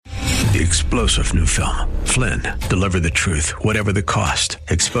The explosive new film, Flynn, deliver the truth, whatever the cost.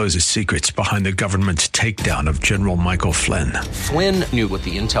 Exposes secrets behind the government's takedown of General Michael Flynn. Flynn knew what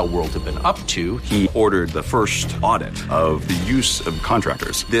the intel world had been up to. He ordered the first audit of the use of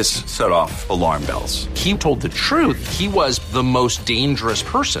contractors. This set off alarm bells. He told the truth. He was the most dangerous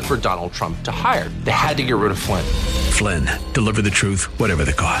person for Donald Trump to hire. They had to get rid of Flynn. Flynn, deliver the truth, whatever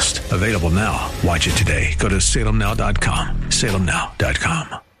the cost. Available now. Watch it today. Go to salemnow.com.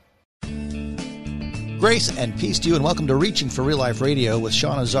 salemnow.com. Grace and peace to you, and welcome to Reaching for Real Life Radio with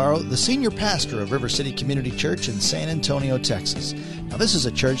Sean Azzaro, the senior pastor of River City Community Church in San Antonio, Texas. Now, this is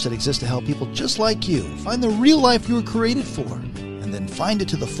a church that exists to help people just like you find the real life you were created for, and then find it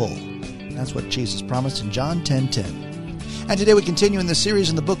to the full. That's what Jesus promised in John 10:10. And today we continue in the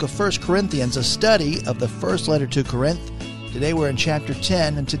series in the book of 1 Corinthians, a study of the first letter to Corinth. Today we're in chapter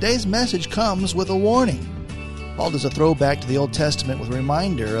 10, and today's message comes with a warning. Paul does a throwback to the Old Testament with a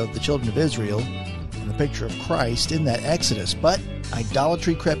reminder of the children of Israel, the picture of Christ in that Exodus, but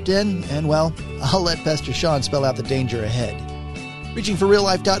idolatry crept in, and well, I'll let Pastor Sean spell out the danger ahead.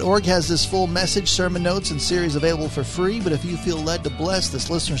 ReachingForRealLife.org has this full message, sermon notes, and series available for free, but if you feel led to bless this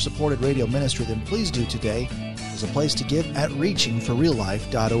listener-supported radio ministry, then please do today. There's a place to give at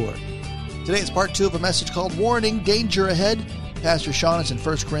ReachingForRealLife.org. Today is part 2 of a message called Warning, Danger Ahead. Pastor Sean is in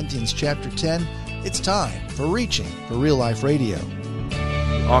 1 Corinthians chapter 10. It's time for Reaching for Real Life Radio.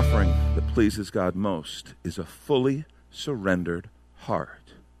 The offering that pleases God most is a fully surrendered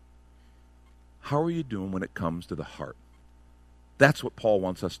heart. How are you doing when it comes to the heart? That's what Paul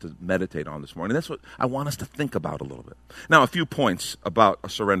wants us to meditate on this morning. That's what I want us to think about a little bit. Now, a few points about a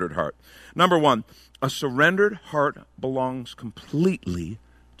surrendered heart. Number one, a surrendered heart belongs completely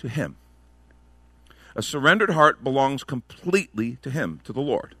to Him. A surrendered heart belongs completely to Him, to the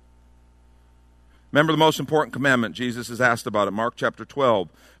Lord. Remember the most important commandment Jesus is asked about it, Mark chapter 12,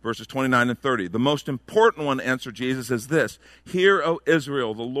 verses 29 and 30. The most important one, answered Jesus, is this: Hear, O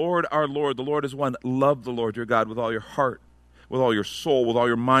Israel, the Lord our Lord, the Lord is one. Love the Lord your God with all your heart, with all your soul, with all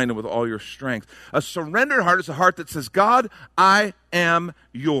your mind, and with all your strength. A surrendered heart is a heart that says, God, I am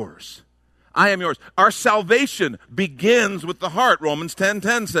yours. I am yours. Our salvation begins with the heart. Romans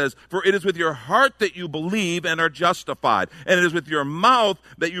 10:10 says, For it is with your heart that you believe and are justified, and it is with your mouth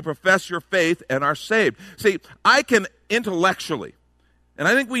that you profess your faith and are saved. See, I can intellectually, and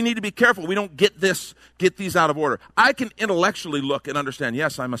I think we need to be careful we don't get these out of order. I can intellectually look and understand,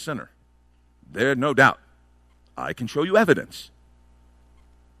 yes, I'm a sinner. There's no doubt. I can show you evidence.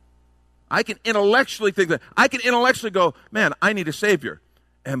 I can intellectually think that. I can intellectually go, man, I need a Savior.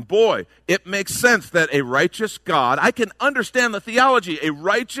 And boy, it makes sense that a righteous God, I can understand the theology, a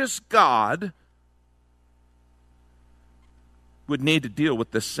righteous God would need to deal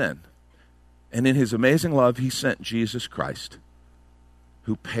with this sin. And in His amazing love, He sent Jesus Christ,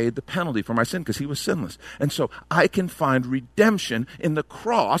 who paid the penalty for my sin because He was sinless. And so I can find redemption in the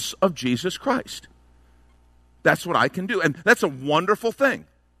cross of Jesus Christ. That's what I can do. And that's a wonderful thing.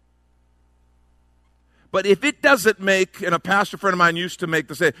 But if it doesn't make, and a pastor friend of mine used to make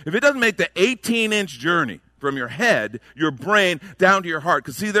the say, if it doesn't make the 18-inch journey from your head, your brain, down to your heart,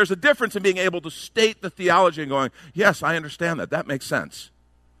 because see, there's a difference in being able to state the theology and going, yes, I understand that. That makes sense.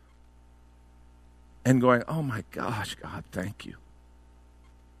 And going, oh my gosh, God, thank you.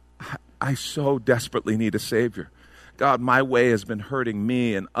 I so desperately need a Savior. God, my way has been hurting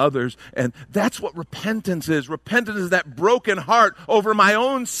me and others. And that's what repentance is. Repentance is that broken heart over my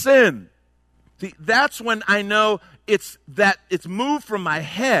own sin. See, that's when I know it's moved from my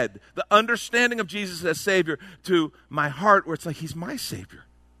head, the understanding of Jesus as Savior, to my heart where it's like, He's my Savior.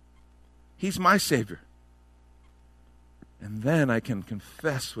 He's my Savior. And then I can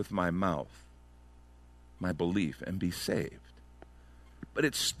confess with my mouth my belief and be saved. But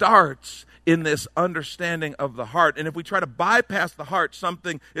it starts in this understanding of the heart. And if we try to bypass the heart,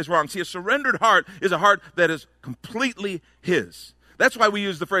 something is wrong. See, a surrendered heart is a heart that is completely His. That's why we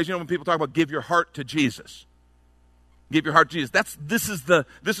use the phrase, when people talk about give your heart to Jesus. Give your heart to Jesus. This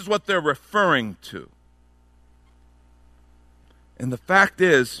is what they're referring to. And the fact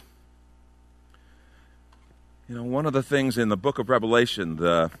is, one of the things in the book of Revelation,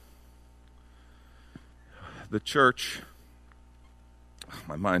 the church,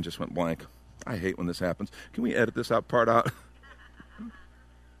 my mind just went blank. I hate when this happens. Can we edit this part out?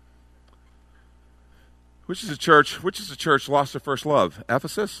 Which is a church lost their first love?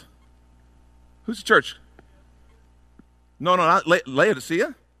 Ephesus? Who's the church? No, not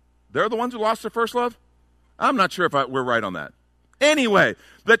Laodicea. They're the ones who lost their first love? I'm not sure if we're right on that. Anyway,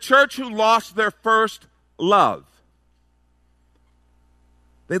 the church who lost their first love.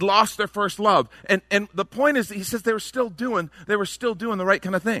 They lost their first love. And the point is, he says they were still doing the right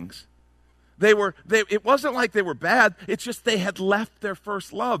kind of things. It wasn't like they were bad. It's just they had left their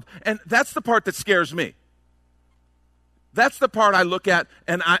first love. And that's the part that scares me. That's the part I look at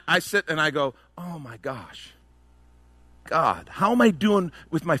and I sit and I go, oh my gosh, God, how am I doing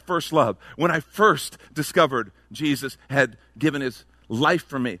with my first love? When I first discovered Jesus had given his life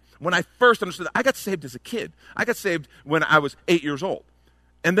for me, when I first understood that, I got saved as a kid. I got saved when I was 8 years old.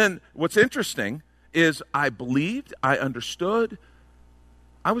 And then what's interesting is I believed, I understood.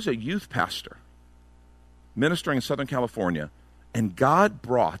 I was a youth pastor ministering in Southern California, and God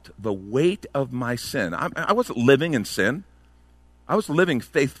brought the weight of my sin. I wasn't living in sin. I was living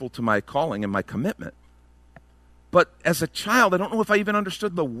faithful to my calling and my commitment. But as a child, I don't know if I even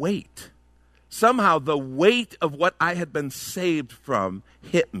understood the weight. Somehow the weight of what I had been saved from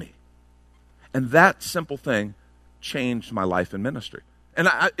hit me. And that simple thing changed my life and ministry. And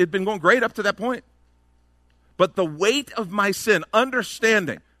it'd been going great up to that point. But the weight of my sin,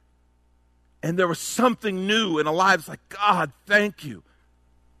 understanding, and there was something new and alive. It's like, God, thank you.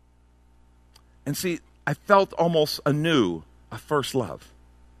 And see, I felt almost anew, a first love,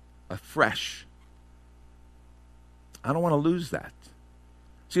 a fresh. I don't want to lose that.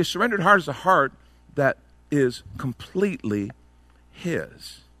 See, a surrendered heart is a heart that is completely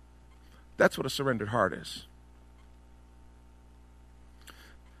his. That's what a surrendered heart is.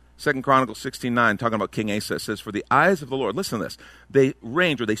 2 Chronicles 16:9, talking about King Asa, says, for the eyes of the Lord, listen to this, they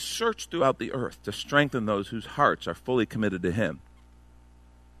range or they search throughout the earth to strengthen those whose hearts are fully committed to him.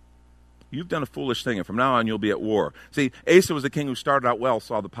 You've done a foolish thing, and from now on you'll be at war. See, Asa was the king who started out well,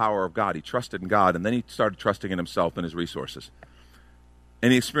 saw the power of God. He trusted in God, and then he started trusting in himself and his resources.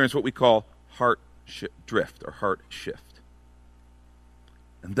 And he experienced what we call heart drift or heart shift.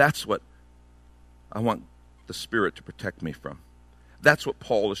 And that's what I want the Spirit to protect me from. That's what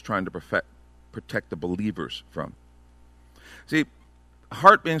Paul is trying to protect the believers from. See,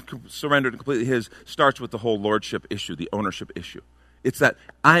 heart being surrendered and completely his starts with the whole lordship issue, the ownership issue. It's that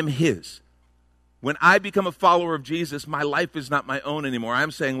I'm his. When I become a follower of Jesus, my life is not my own anymore.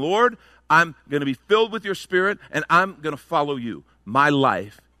 I'm saying, Lord, I'm going to be filled with your Spirit, and I'm going to follow you. My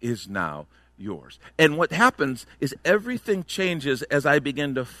life is now yours. And what happens is everything changes as I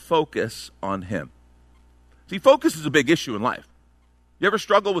begin to focus on him. See, focus is a big issue in life. You ever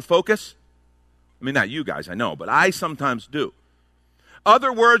struggle with focus? I mean, not you guys, I know, but I sometimes do.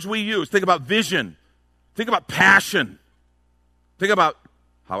 Other words we use, think about vision, think about passion, think about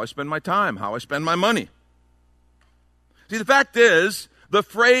how I spend my time, how I spend my money. See, the fact is, the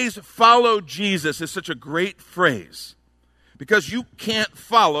phrase follow Jesus is such a great phrase because you can't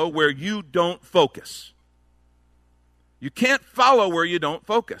follow where you don't focus. You can't follow where you don't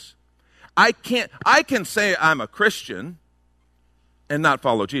focus. I can say I'm a Christian and not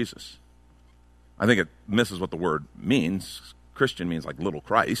follow Jesus. I think it misses what the word means. Christian means like little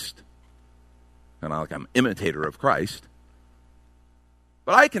Christ. And I'm an imitator of Christ.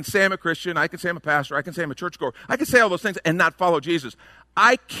 But I can say I'm a Christian, I can say I'm a pastor, I can say I'm a churchgoer, I can say all those things and not follow Jesus.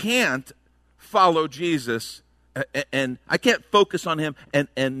 I can't follow Jesus and I can't focus on him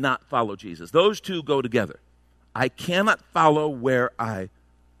and not follow Jesus. Those two go together. I cannot follow where I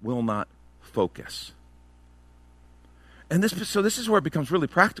will not focus. And this is where it becomes really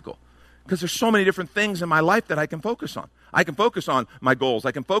practical because there's so many different things in my life that I can focus on. I can focus on my goals.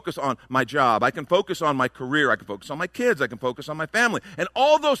 I can focus on my job. I can focus on my career. I can focus on my kids. I can focus on my family. And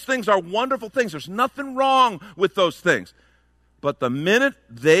all those things are wonderful things. There's nothing wrong with those things. But the minute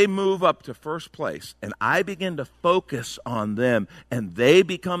they move up to first place and I begin to focus on them and they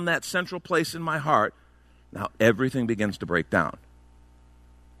become that central place in my heart, now everything begins to break down.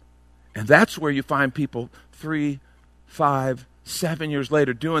 And that's where you find people 3, 5, 7 years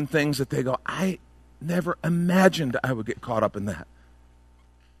later doing things that they go, I never imagined I would get caught up in that.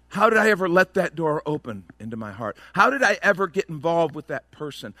 How did I ever let that door open into my heart? How did I ever get involved with that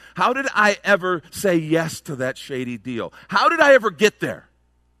person? How did I ever say yes to that shady deal? How did I ever get there?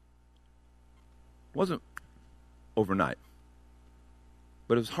 It wasn't overnight,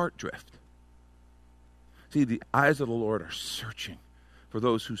 but it was heart drift. See, the eyes of the Lord are searching for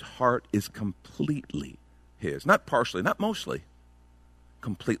those whose heart is completely his. Not partially, not mostly,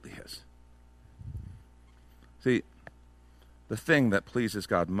 completely his. See, the thing that pleases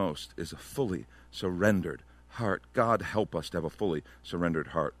God most is a fully surrendered heart. God help us to have a fully surrendered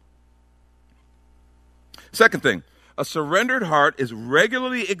heart. Second thing, a surrendered heart is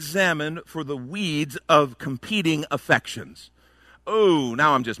regularly examined for the weeds of competing affections. Oh,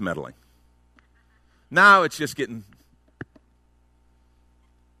 now I'm just meddling. Now it's just getting...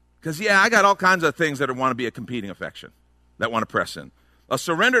 Because, I got all kinds of things that want to be a competing affection, that want to press in. A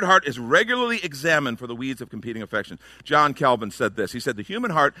surrendered heart is regularly examined for the weeds of competing affections. John Calvin said this. He said, the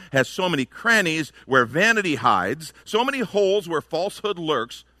human heart has so many crannies where vanity hides, so many holes where falsehood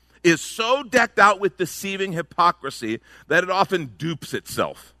lurks, is so decked out with deceiving hypocrisy that it often dupes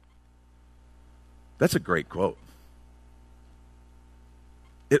itself. That's a great quote.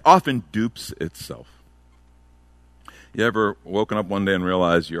 It often dupes itself. You ever woken up one day and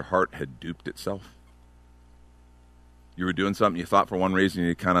realized your heart had duped itself? You were doing something you thought for one reason,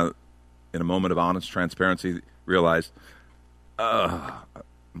 you kind of, in a moment of honest transparency, realized,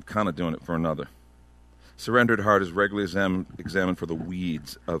 I'm kind of doing it for another. Surrendered heart is regularly examined for the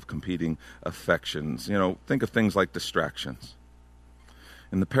weeds of competing affections. You know, think of things like distractions.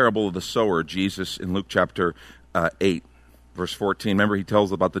 In the parable of the sower, Jesus, in Luke chapter 8, verse 14, remember he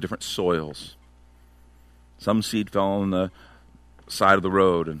tells about the different soils. Some seed fell on the side of the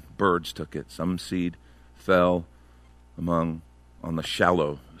road and birds took it. Some seed fell on the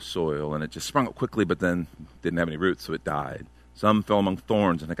shallow soil, and it just sprung up quickly, but then didn't have any roots, so it died. Some fell among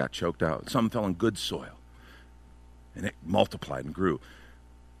thorns, and it got choked out. Some fell in good soil, and it multiplied and grew.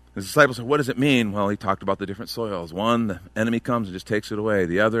 His disciples said, what does it mean? Well, he talked about the different soils. One, the enemy comes and just takes it away.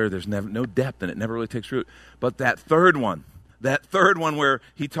 The other, there's no depth, and it never really takes root. But that third one where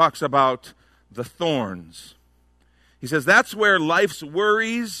he talks about the thorns, he says that's where life's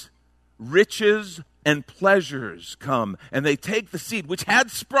worries, riches, and pleasures come, and they take the seed, which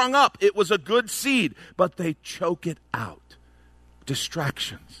had sprung up. It was a good seed, but they choke it out.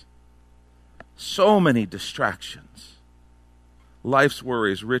 Distractions. So many distractions. Life's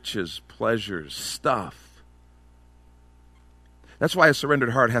worries, riches, pleasures, stuff. That's why a surrendered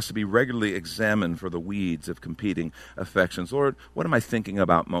heart has to be regularly examined for the weeds of competing affections. Lord, what am I thinking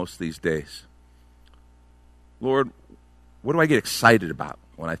about most these days? Lord, what do I get excited about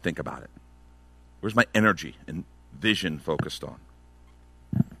when I think about it? Where's my energy and vision focused on?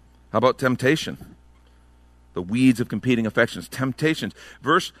 How about temptation? The weeds of competing affections. Temptations.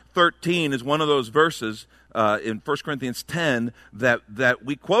 Verse 13 is one of those verses in 1 Corinthians 10 that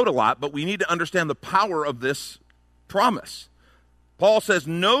we quote a lot, but we need to understand the power of this promise. Paul says,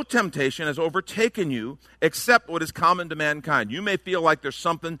 no temptation has overtaken you except what is common to mankind. You may feel like there's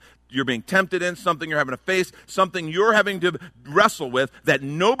something you're being tempted in, something you're having to face, something you're having to wrestle with that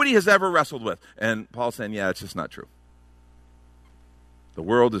nobody has ever wrestled with. And Paul's saying, yeah, it's just not true. The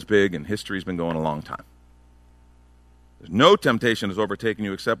world is big and history's been going a long time. There's no temptation has overtaken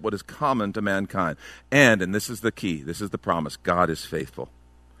you except what is common to mankind. And this is the key, this is the promise, God is faithful.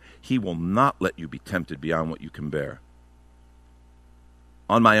 He will not let you be tempted beyond what you can bear.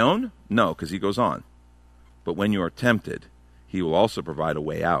 On my own? No, because he goes on. But when you are tempted, he will also provide a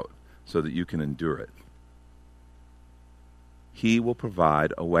way out so that you can endure it. He will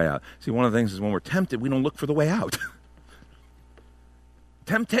provide a way out. See, one of the things is when we're tempted, we don't look for the way out.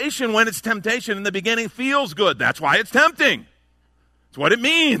 Temptation, when it's temptation in the beginning, feels good. That's why it's tempting. It's what it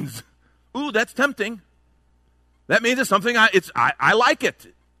means. Ooh, that's tempting. That means it's something I like it.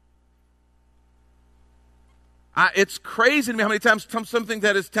 It's crazy to me how many times something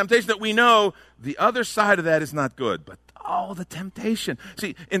that is temptation that we know the other side of that is not good. But the temptation.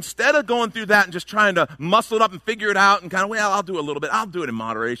 See, instead of going through that and just trying to muscle it up and figure it out and kind of, well, I'll do a little bit. I'll do it in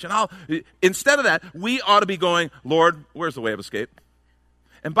moderation. Instead of that, we ought to be going, Lord, where's the way of escape?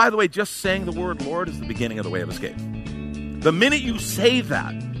 And by the way, just saying the word Lord is the beginning of the way of escape. The minute you say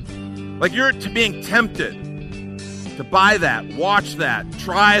that, like you're being tempted to buy that, watch that,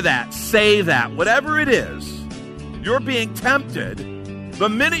 try that, say that, whatever it is, you're being tempted. The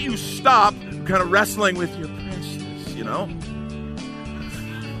minute you stop kind of wrestling with your princess, you know?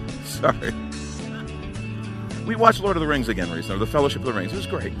 Sorry. We watched Lord of the Rings again recently, The Fellowship of the Rings. It was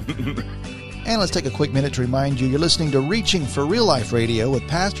great. And let's take a quick minute to remind you, you're listening to Reaching for Real Life Radio with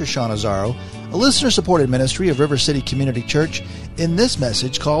Pastor Sean Azzaro, a listener-supported ministry of River City Community Church, in this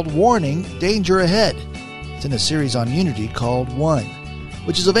message called Warning, Danger Ahead. It's in a series on unity called One,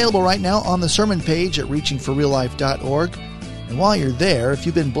 which is available right now on the sermon page at reachingforreallife.org. And while you're there, if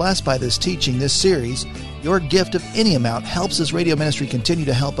you've been blessed by this teaching, this series, your gift of any amount helps this radio ministry continue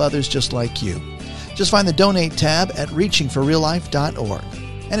to help others just like you. Just find the Donate tab at reachingforreallife.org.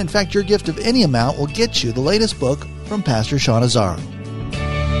 And in fact, your gift of any amount will get you the latest book from Pastor Sean Azzaro.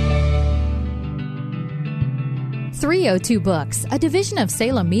 302 Books, a division of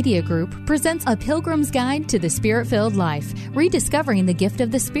Salem Media Group, presents A Pilgrim's Guide to the Spirit-Filled Life, Rediscovering the Gift of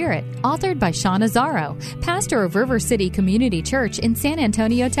the Spirit, authored by Sean Azzaro, pastor of River City Community Church in San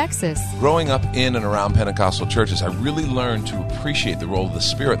Antonio, Texas. Growing up in and around Pentecostal churches, I really learned to appreciate the role of the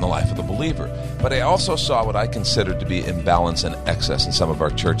Spirit in the life of the believer. But I also saw what I considered to be imbalance and excess in some of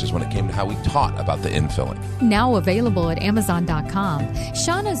our churches when it came to how we taught about the infilling. Now available at Amazon.com,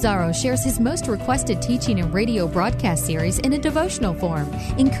 Sean Azzaro shares his most requested teaching and radio broadcast series in a devotional form,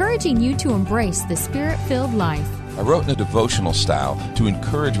 encouraging you to embrace the Spirit-filled life. I wrote in a devotional style to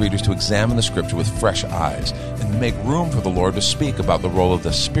encourage readers to examine the Scripture with fresh eyes and make room for the Lord to speak about the role of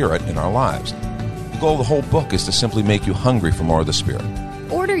the Spirit in our lives. The goal of the whole book is to simply make you hungry for more of the Spirit.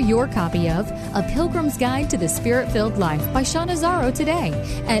 Order your copy of A Pilgrim's Guide to the Spirit-Filled Life by Sean Azzaro today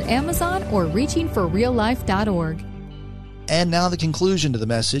at Amazon or reachingforreallife.org. And now the conclusion to the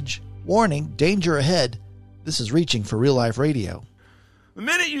message. Warning, danger ahead. This is Reaching for Real Life Radio. The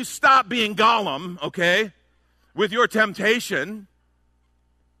minute you stop being Gollum, okay, with your temptation,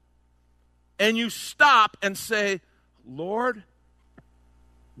 and you stop and say, Lord,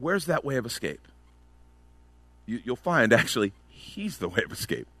 where's that way of escape? You'll find, actually, He's the way of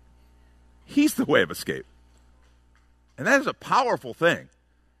escape. He's the way of escape. And that is a powerful thing.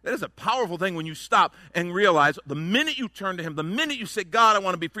 That is a powerful thing when you stop and realize the minute you turn to Him, the minute you say, God, I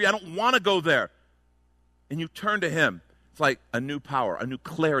want to be free, I don't want to go there, and you turn to Him, it's like a new power, a new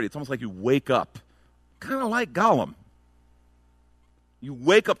clarity. It's almost like you wake up, kind of like Gollum. You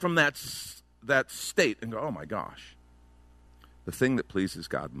wake up from that state and go, oh my gosh. The thing that pleases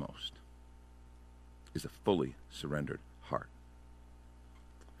God most is a fully surrendered heart.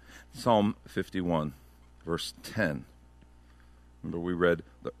 Psalm 51, verse 10. Remember, we read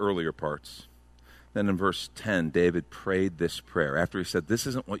the earlier parts. Then in verse 10, David prayed this prayer. After he said, this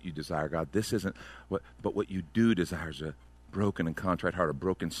isn't what you desire, God. This isn't but what you do desire is a broken and contrite heart, a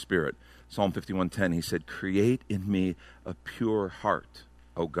broken spirit. Psalm 51:10, he said, create in me a pure heart,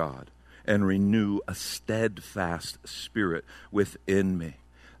 O God, and renew a steadfast spirit within me.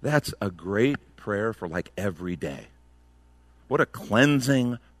 That's a great prayer for like every day. What a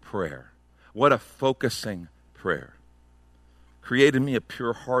cleansing prayer. What a focusing prayer. Create in me a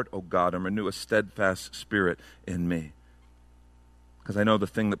pure heart, O God, and renew a steadfast spirit in me. Because I know the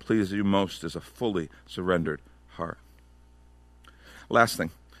thing that pleases you most is a fully surrendered heart. Last thing.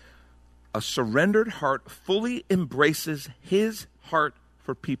 A surrendered heart fully embraces His heart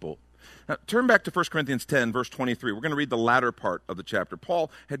for people. Now, turn back to 1 Corinthians 10, verse 23. We're going to read the latter part of the chapter.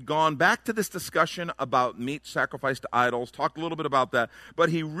 Paul had gone back to this discussion about meat sacrificed to idols, talked a little bit about that, but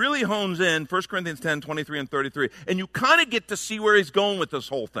he really hones in 1 Corinthians 10, 23 and 33, and you kind of get to see where he's going with this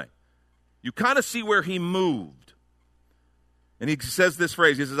whole thing. You kind of see where he moved. And he says this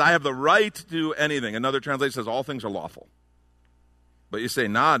phrase, he says, I have the right to do anything. Another translation says, all things are lawful. But you say,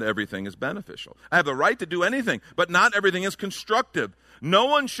 not everything is beneficial. I have the right to do anything, but not everything is constructive. No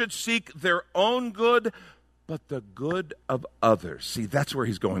one should seek their own good, but the good of others. See, that's where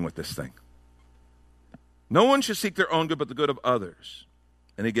he's going with this thing. No one should seek their own good, but the good of others.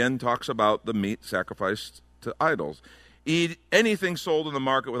 And again, talks about the meat sacrificed to idols. Eat anything sold in the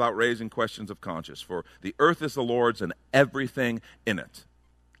market without raising questions of conscience, for the earth is the Lord's and everything in it.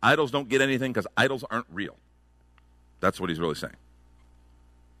 Idols don't get anything because idols aren't real. That's what he's really saying.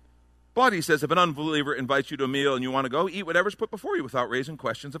 But he says, if an unbeliever invites you to a meal and you want to go, eat whatever's put before you without raising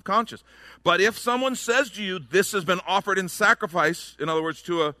questions of conscience. But if someone says to you, this has been offered in sacrifice, in other words,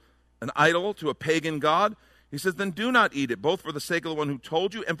 to an idol, to a pagan god, he says, then do not eat it, both for the sake of the one who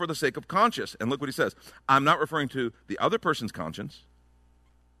told you and for the sake of conscience. And look what he says. I'm not referring to the other person's conscience.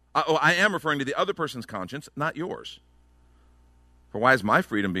 I am referring to the other person's conscience, not yours. For why is my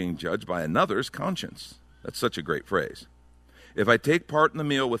freedom being judged by another's conscience? That's such a great phrase. If I take part in the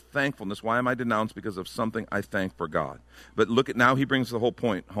meal with thankfulness, why am I denounced because of something I thank for God? But look at now, he brings the whole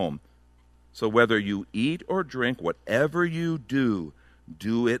point home. So whether you eat or drink, whatever you do,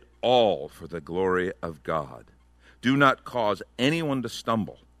 do it all for the glory of God. Do not cause anyone to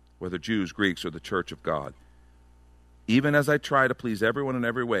stumble, whether Jews, Greeks, or the church of God. Even as I try to please everyone in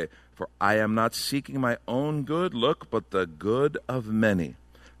every way, for I am not seeking my own good, but the good of many,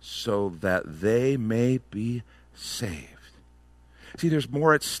 so that they may be saved. See, there's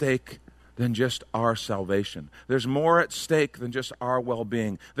more at stake than just our salvation. There's more at stake than just our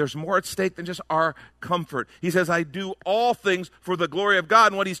well-being. There's more at stake than just our comfort. He says, I do all things for the glory of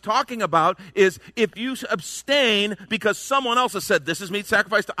God. And what he's talking about is if you abstain because someone else has said, this is meat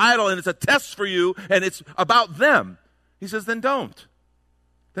sacrificed to idol, and it's a test for you, and it's about them, he says, then don't.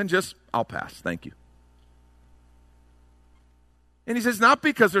 Then just, I'll pass. Thank you. And he says, not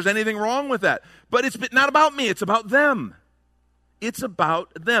because there's anything wrong with that, but it's not about me, it's about them. It's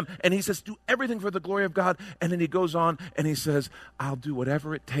about them. And he says, do everything for the glory of God. And then he goes on and he says, I'll do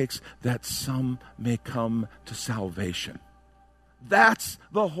whatever it takes that some may come to salvation. That's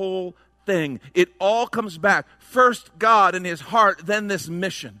the whole thing. It all comes back. First God and his heart, then this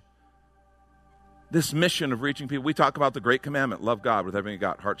mission. This mission of reaching people. We talk about the great commandment, love God with everything you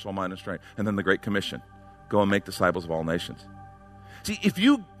got, heart, soul, mind, and strength. And then the great commission, go and make disciples of all nations. See, if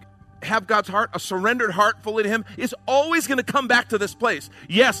you have God's heart, a surrendered heart fully to him, is always going to come back to this place.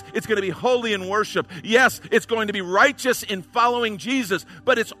 Yes, it's going to be holy in worship. Yes, it's going to be righteous in following Jesus.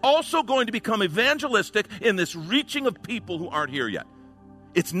 But it's also going to become evangelistic in this reaching of people who aren't here yet.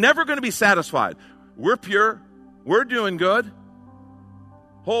 It's never going to be satisfied. We're pure. We're doing good.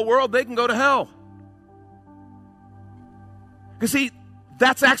 Whole world, they can go to hell. You see,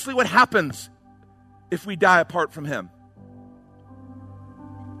 that's actually what happens if we die apart from him.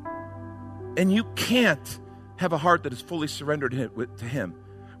 And you can't have a heart that is fully surrendered to him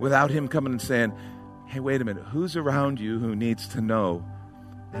without him coming and saying, hey, wait a minute, who's around you who needs to know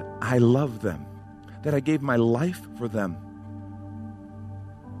that I love them, that I gave my life for them,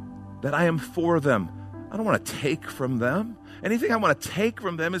 that I am for them. I don't want to take from them. Anything I want to take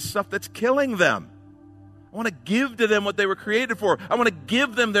from them is stuff that's killing them. I want to give to them what they were created for. I want to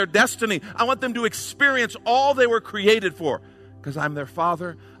give them their destiny. I want them to experience all they were created for. Because I'm their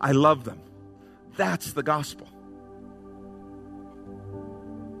father, I love them. That's the gospel.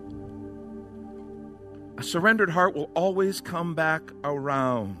 A surrendered heart will always come back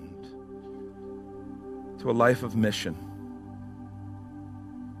around to a life of mission.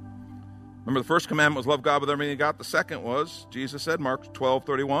 Remember, the first commandment was love God with everything you got. The second was, Jesus said, Mark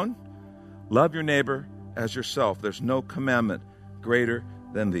 12:31, love your neighbor as yourself. There's no commandment greater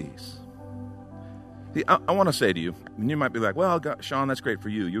than these. See, I want to say to you, and you might be like, well, God, Sean, that's great for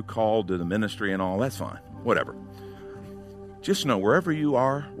you. You called to the ministry and all. That's fine. Whatever. Just know wherever you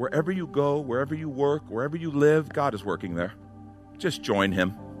are, wherever you go, wherever you work, wherever you live, God is working there. Just join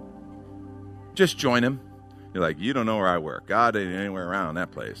him. Just join him. You're like, you don't know where I work. God ain't anywhere around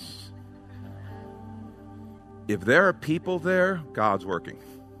that place. If there are people there, God's working.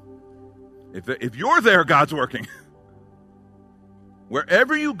 If you're there, God's working.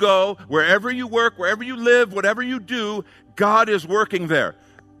 Wherever you go, wherever you work, wherever you live, whatever you do, God is working there.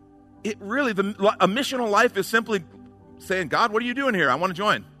 It really, a missional life is simply saying, God, what are you doing here? I want to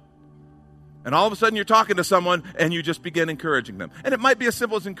join. And all of a sudden you're talking to someone and you just begin encouraging them. And it might be as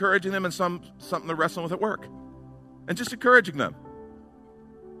simple as encouraging them in something they're wrestling with at work. And just encouraging them.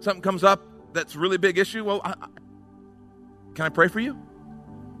 Something comes up that's a really big issue. Well, can I pray for you?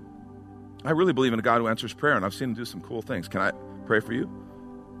 I really believe in a God who answers prayer, and I've seen him do some cool things. Can I pray for you?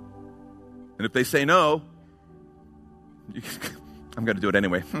 And if they say no, I'm going to do it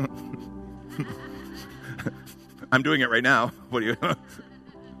anyway. I'm doing it right now. What do you?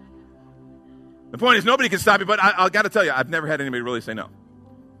 The point is, nobody can stop you, but I got to tell you, I've never had anybody really say no.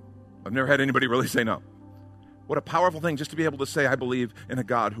 I've never had anybody really say no. What a powerful thing just to be able to say, I believe in a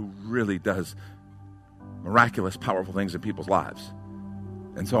God who really does miraculous, powerful things in people's lives.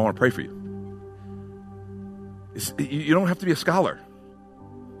 And so I want to pray for you. You don't have to be a scholar.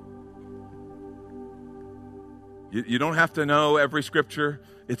 You don't have to know every scripture.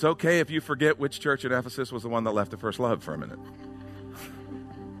 It's okay if you forget which church at Ephesus was the one that left the first love for a minute.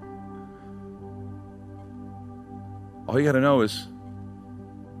 All you got to know is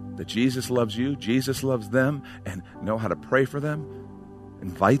that Jesus loves you, Jesus loves them, and know how to pray for them,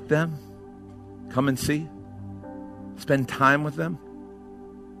 invite them, come and see, spend time with them.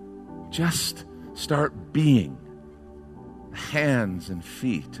 Just start being the hands and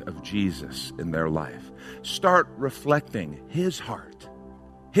feet of Jesus in their life. Start reflecting his heart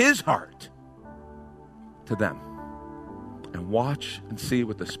to them. And watch and see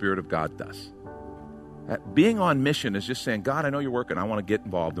what the Spirit of God does. Being on mission is just saying, God, I know you're working. I want to get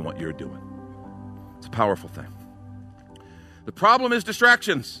involved in what you're doing. It's a powerful thing. The problem is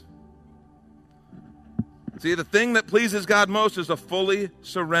distractions. See, the thing that pleases God most is a fully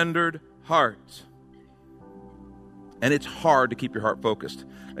surrendered heart. And it's hard to keep your heart focused.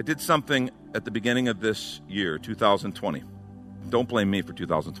 I did something at the beginning of this year, 2020. Don't blame me for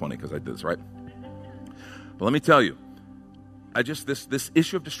 2020 because I did this, right? But let me tell you, this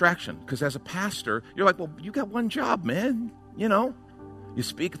issue of distraction, because as a pastor, you're like, well, you got one job, man. You know, you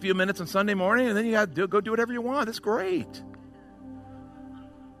speak a few minutes on Sunday morning, and then you got to go do whatever you want. That's great.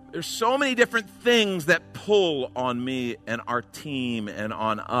 There's so many different things that pull on me and our team and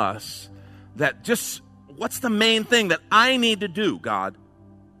on us that just, what's the main thing that I need to do, God,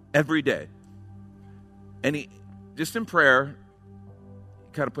 every day? And just in prayer,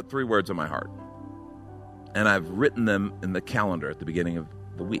 kind of put 3 words on my heart. And I've written them in the calendar at the beginning of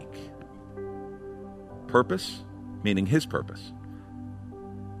the week. Purpose, meaning his purpose.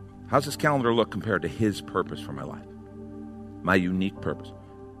 How's this calendar look compared to his purpose for my life? My unique purpose.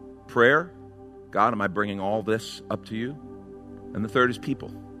 Prayer, God, am I bringing all this up to you? And the third is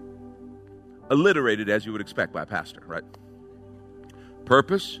people. Alliterated as you would expect by a pastor, right?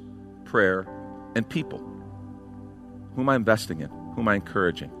 Purpose, prayer, and people. Who am I investing in? Who am I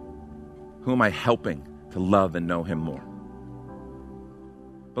encouraging? Who am I helping to love and know him more?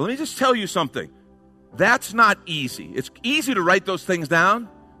 But let me just tell you something. That's not easy. It's easy to write those things down.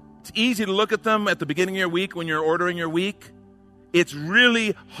 It's easy to look at them at the beginning of your week when you're ordering your week. It's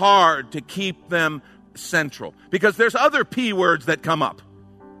really hard to keep them central because there's other P words that come up.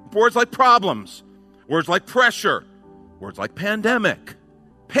 Words like problems, words like pressure, words like pandemic,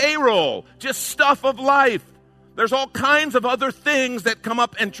 payroll, just stuff of life. There's all kinds of other things that come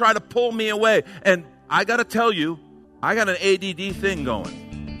up and try to pull me away. And I got to tell you, I got an ADD thing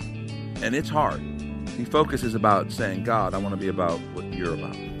going, and it's hard. The focus is about saying, God, I want to be about what you're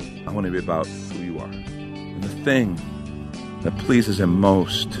about. I want to be about who you are. And the thing that pleases him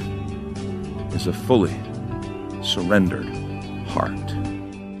most is a fully surrendered heart.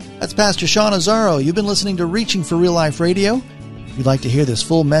 That's Pastor Sean Azzaro. You've been listening to Reaching for Real Life Radio. If you'd like to hear this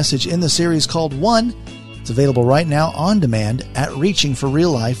full message in the series called One, it's available right now on demand at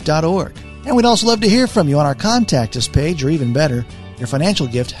reachingforreallife.org. And we'd also love to hear from you on our Contact Us page, or even better, your financial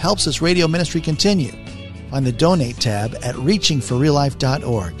gift helps this radio ministry continue. Find the Donate tab at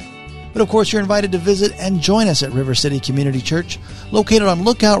reachingforreallife.org. But of course, you're invited to visit and join us at River City Community Church, located on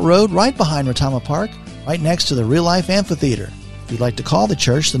Lookout Road right behind Retama Park, right next to the Real Life Amphitheater. If you'd like to call the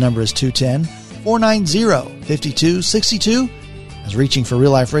church, the number is 210-490-5262. As Reaching for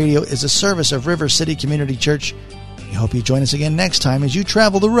Real Life Radio is a service of River City Community Church. We hope you join us again next time as you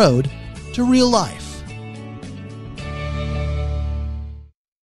travel the road to real life.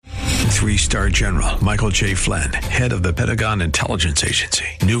 3-star General Michael J. Flynn, head of the Pentagon Intelligence Agency,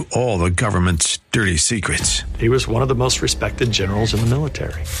 knew all the government's dirty secrets. He was one of the most respected generals in the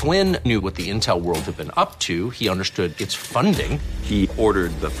military. Flynn knew what the intel world had been up to. He understood its funding. He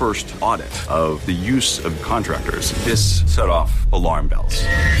ordered the first audit of the use of contractors. This set off alarm bells.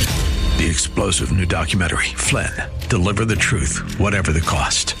 The explosive new documentary, Flynn, Deliver the Truth, Whatever the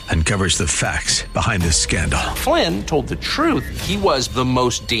Cost, uncovers the facts behind this scandal. Flynn told the truth. He was the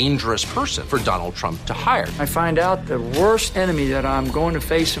most dangerous person for Donald Trump to hire. I find out the worst enemy that I'm going to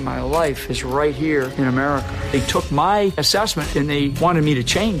face in my life is right here in America. They took my assessment and they wanted me to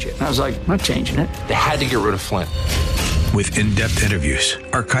change it. And I was like, I'm not changing it. They had to get rid of Flynn. With in-depth interviews,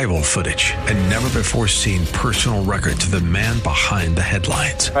 archival footage, and never-before-seen personal records of the man behind the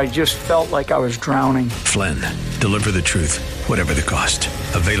headlines. I just felt like I was drowning. Flynn, Deliver the Truth, Whatever the Cost.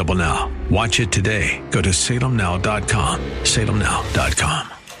 Available now. Watch it today. Go to salemnow.com.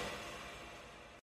 salemnow.com.